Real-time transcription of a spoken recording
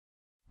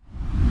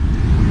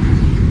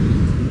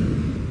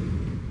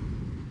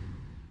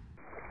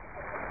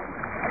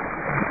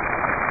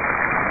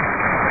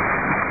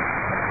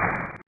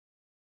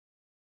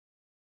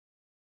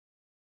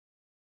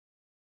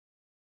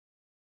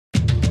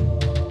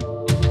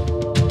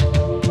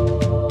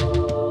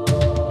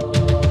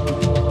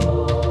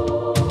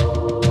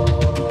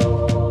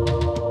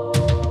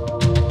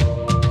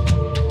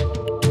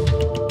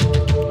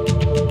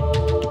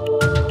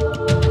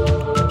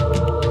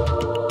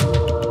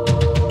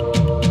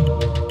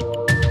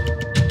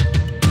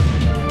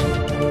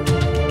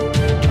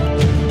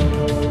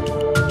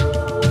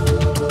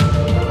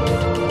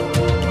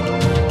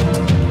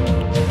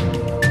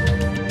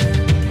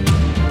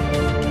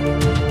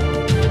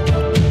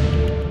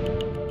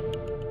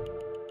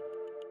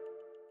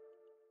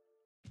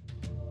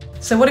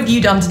So what have you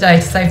done today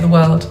to save the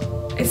world?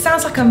 It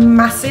sounds like a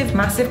massive,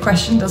 massive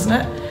question, doesn't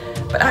it?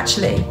 But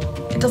actually,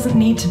 it doesn't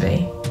need to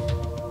be.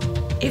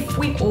 If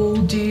we all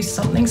do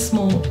something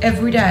small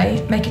every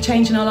day, make a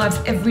change in our lives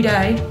every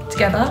day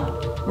together,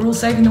 we're all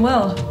saving the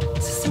world.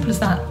 It's as simple as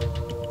that.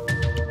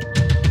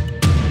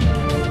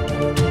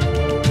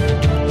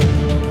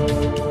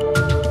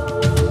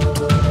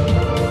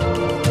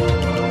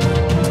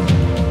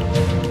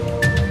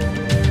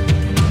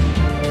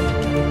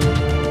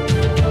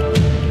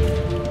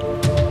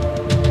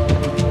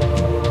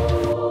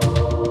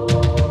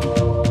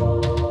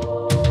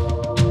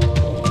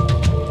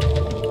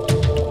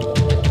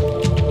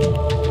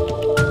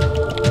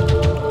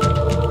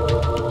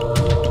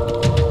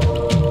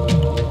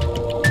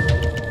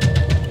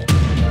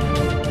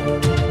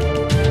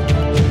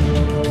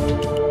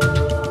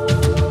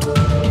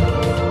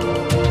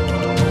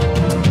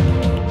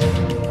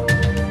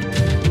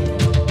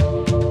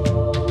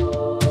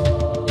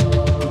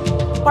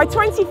 By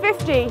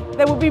 2050,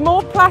 there will be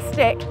more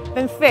plastic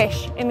than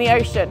fish in the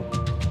ocean.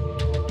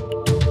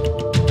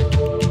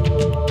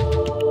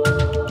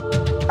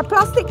 A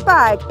plastic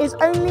bag is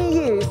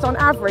only used on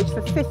average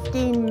for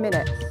 15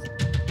 minutes.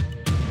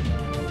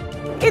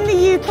 In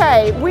the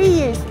UK, we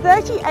use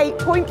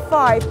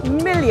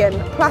 38.5 million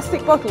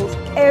plastic bottles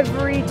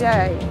every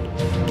day.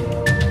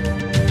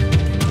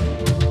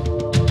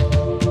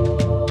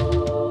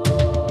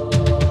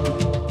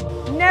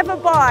 Never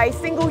buy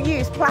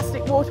single-use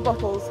plastic water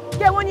bottles.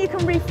 Get one you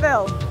can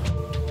refill.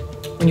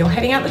 When you're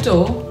heading out the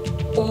door,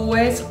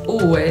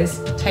 always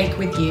take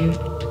with you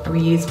a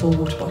reusable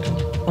water bottle.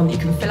 One that you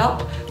can fill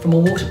up from a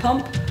water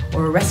pump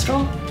or a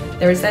restaurant.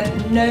 There is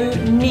then no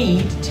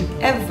need to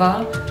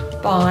ever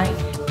buy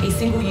a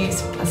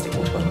single-use plastic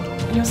water bottle,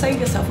 and you'll save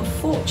yourself a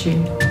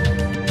fortune.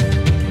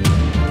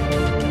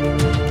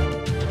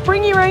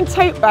 Bring your own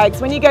tote bags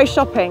when you go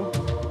shopping.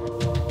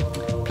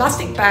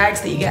 Plastic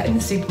bags that you get in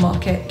the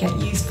supermarket get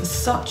used for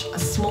such a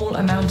small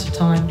amount of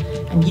time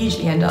and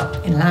usually end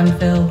up in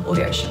landfill or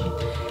the ocean.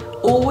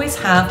 Always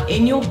have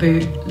in your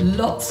boot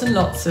lots and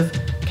lots of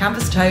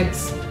canvas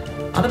totes,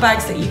 other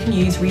bags that you can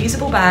use,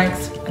 reusable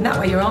bags, and that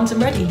way you're armed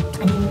and ready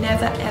and you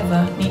never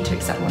ever need to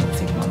accept one at the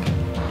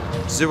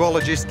supermarket.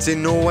 Zoologists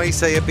in Norway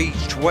say a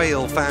beached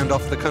whale found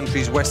off the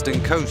country's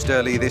western coast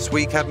earlier this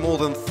week had more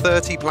than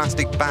 30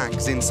 plastic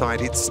bags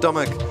inside its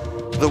stomach.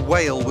 The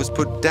whale was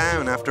put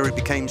down after it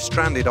became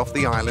stranded off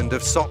the island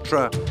of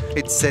Sotra.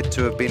 It's said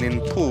to have been in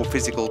poor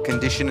physical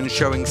condition and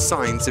showing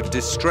signs of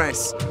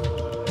distress.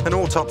 An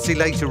autopsy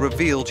later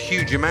revealed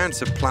huge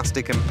amounts of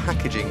plastic and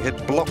packaging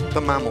had blocked the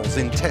mammal's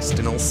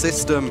intestinal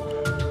system.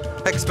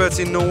 Experts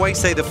in Norway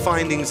say the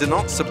findings are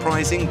not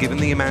surprising given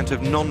the amount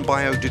of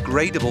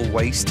non-biodegradable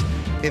waste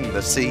in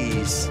the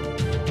seas.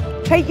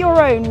 Take your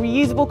own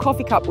reusable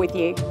coffee cup with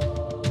you.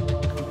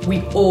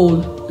 We all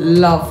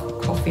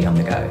love coffee on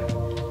the go.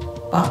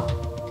 But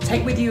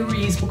take with you a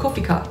reusable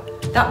coffee cup.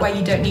 That way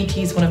you don't need to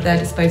use one of their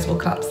disposable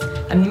cups.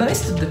 And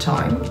most of the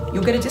time,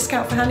 you'll get a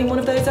discount for handing one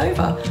of those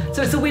over.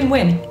 So it's a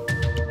win-win.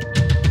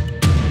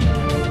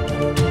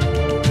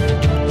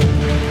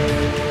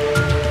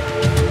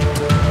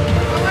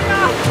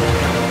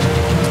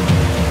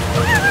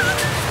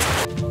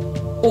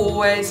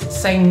 Always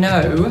say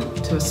no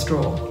to a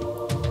straw.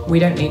 We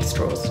don't need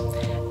straws.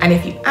 And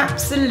if you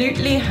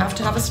absolutely have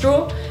to have a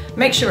straw,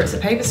 make sure it's a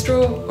paper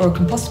straw or a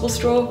compostable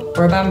straw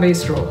or a bamboo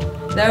straw.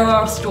 There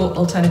are straw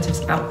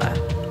alternatives out there,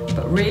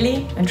 but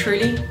really and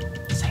truly,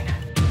 say no.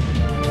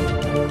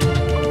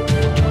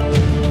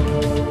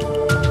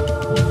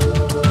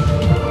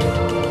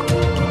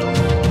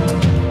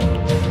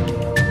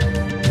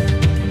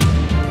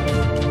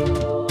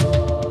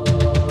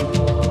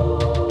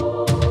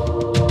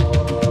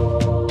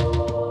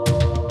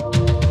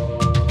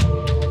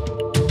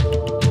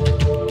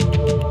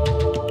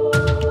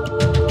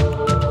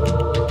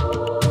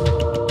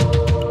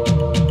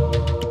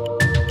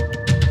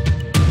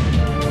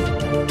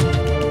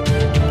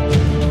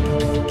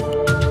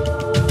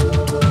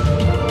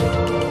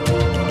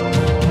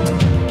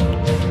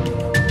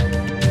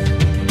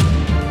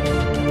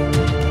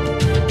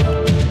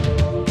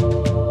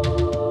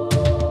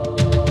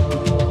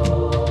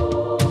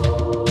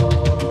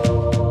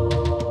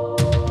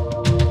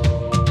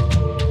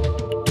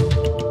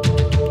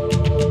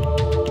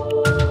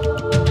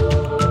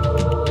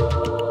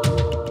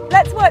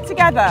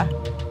 Together.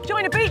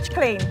 Join a beach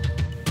clean.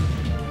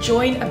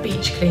 Join a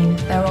beach clean.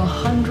 There are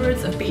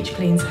hundreds of beach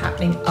cleans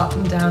happening up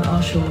and down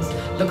our shores.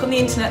 Look on the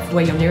internet for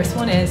where your nearest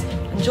one is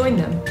and join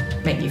them.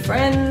 Make new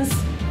friends,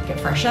 get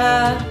fresh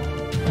air,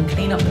 and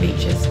clean up the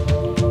beaches.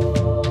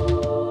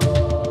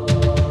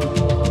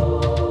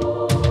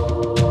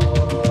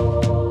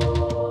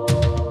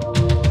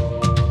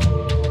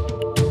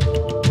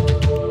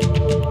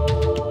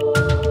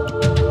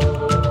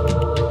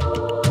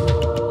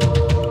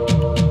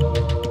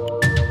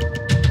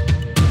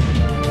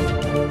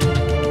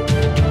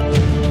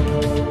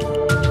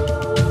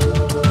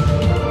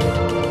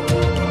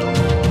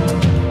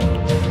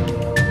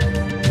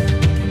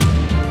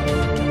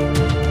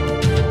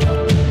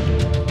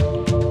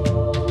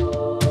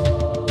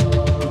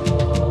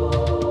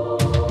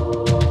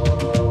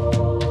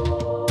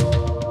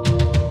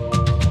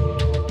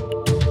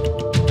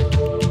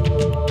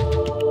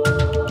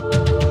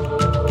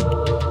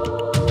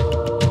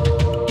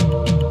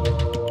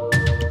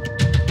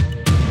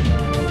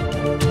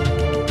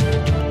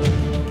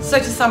 So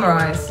to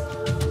summarise,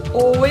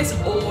 always,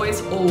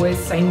 always, always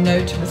say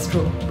no to a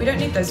straw. We don't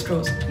need those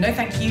straws. No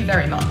thank you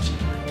very much.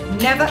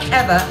 Never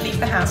ever leave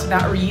the house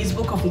without a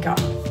reusable coffee cup.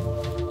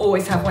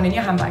 Always have one in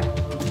your handbag.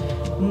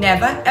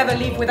 Never ever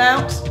leave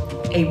without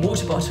a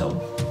water bottle.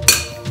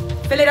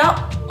 Fill it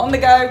up on the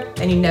go,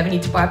 then you never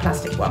need to buy a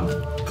plastic one.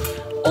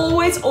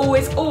 Always,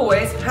 always,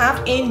 always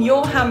have in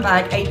your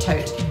handbag a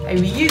tote, a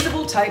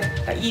reusable tote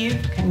that you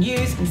can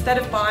use instead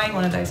of buying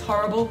one of those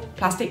horrible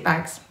plastic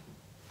bags.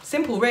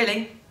 Simple,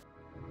 really.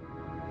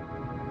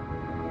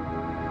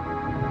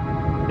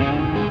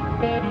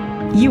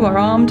 You are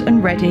armed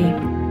and ready.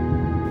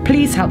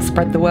 Please help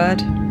spread the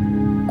word.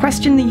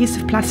 Question the use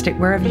of plastic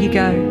wherever you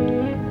go.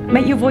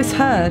 Make your voice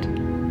heard.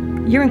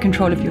 You're in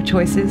control of your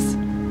choices,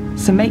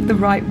 so make the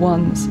right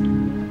ones.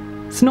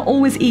 It's not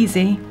always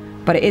easy,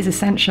 but it is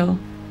essential.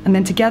 And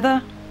then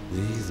together,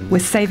 we're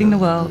saving the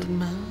world.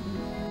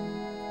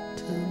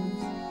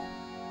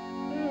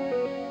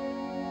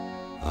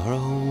 Are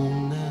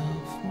home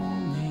now for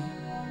me,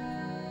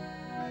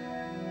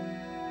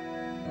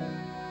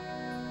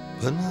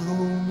 but my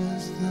home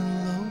is the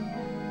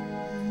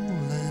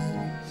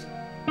lowlands,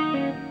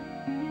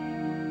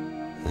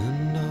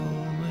 and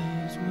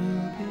always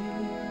will be.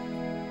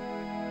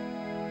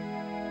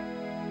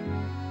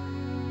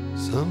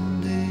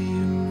 Someday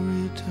you'll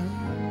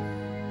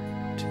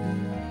return to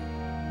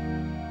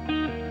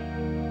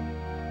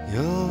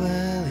your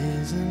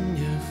valleys and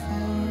your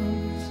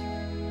farms.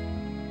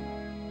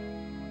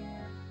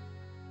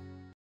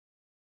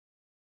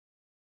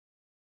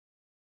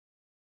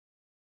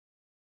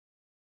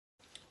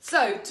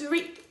 So to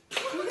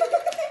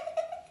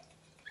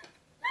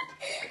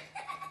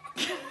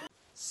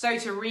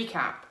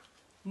recap,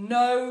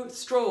 no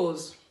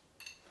straws.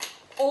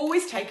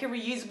 Always take a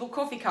reusable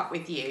coffee cup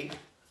with you.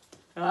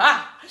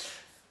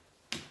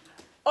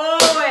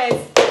 Always.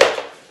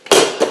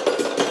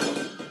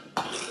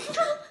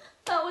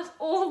 That was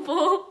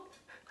awful.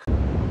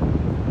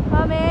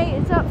 Mummy,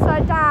 it's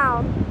upside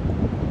down.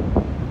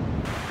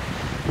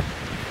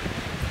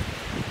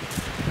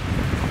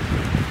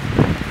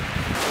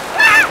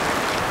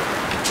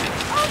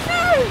 Oh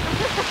no!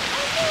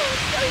 Oh no!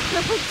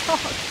 Oh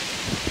my God.